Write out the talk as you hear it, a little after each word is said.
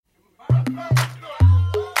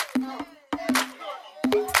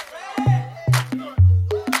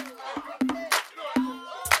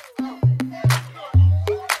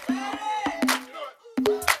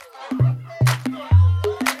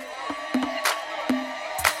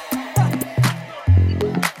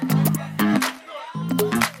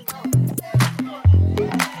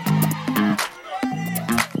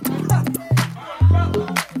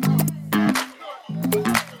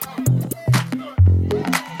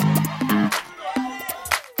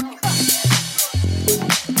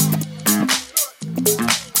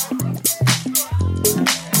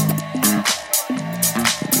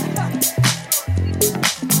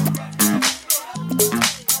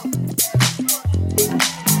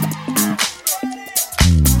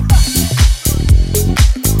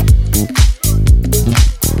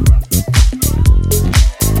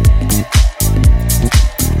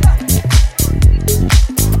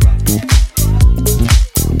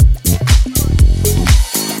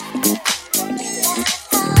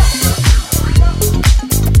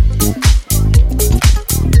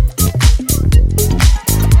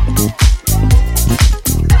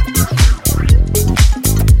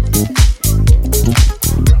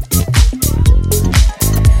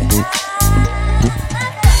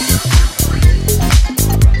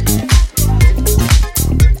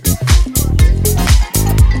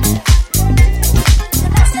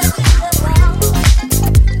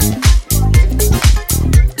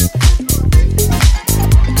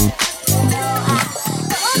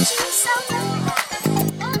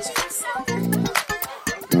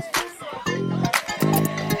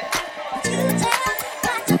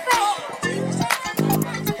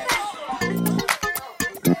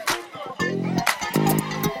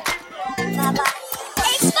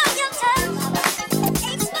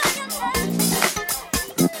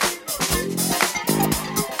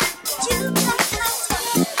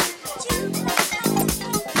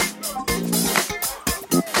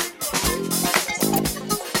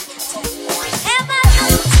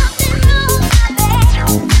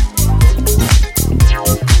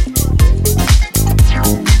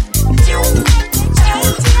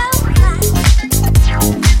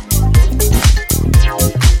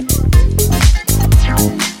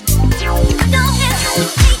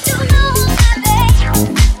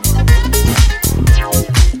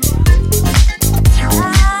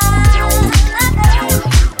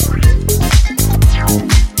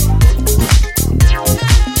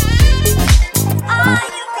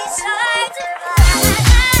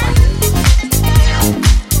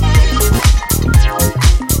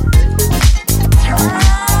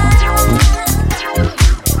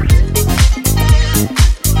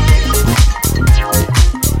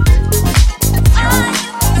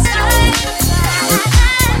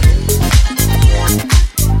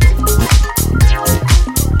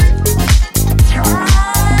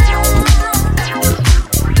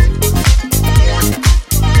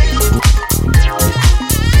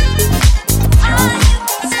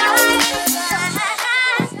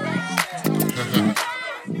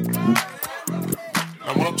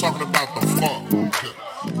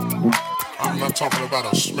I'm not talking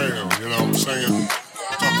about a smell, you know what I'm saying? I'm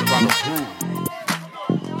talking about a groove.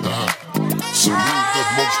 It's a groove that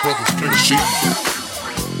most brothers can't achieve.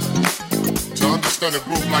 To understand a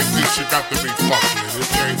groove like this, you got to be funky. And if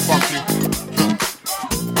you ain't funky,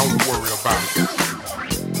 don't worry about it.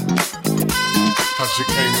 Cause you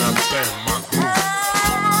can't understand my groove.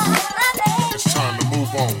 It's time to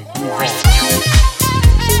move on, move on.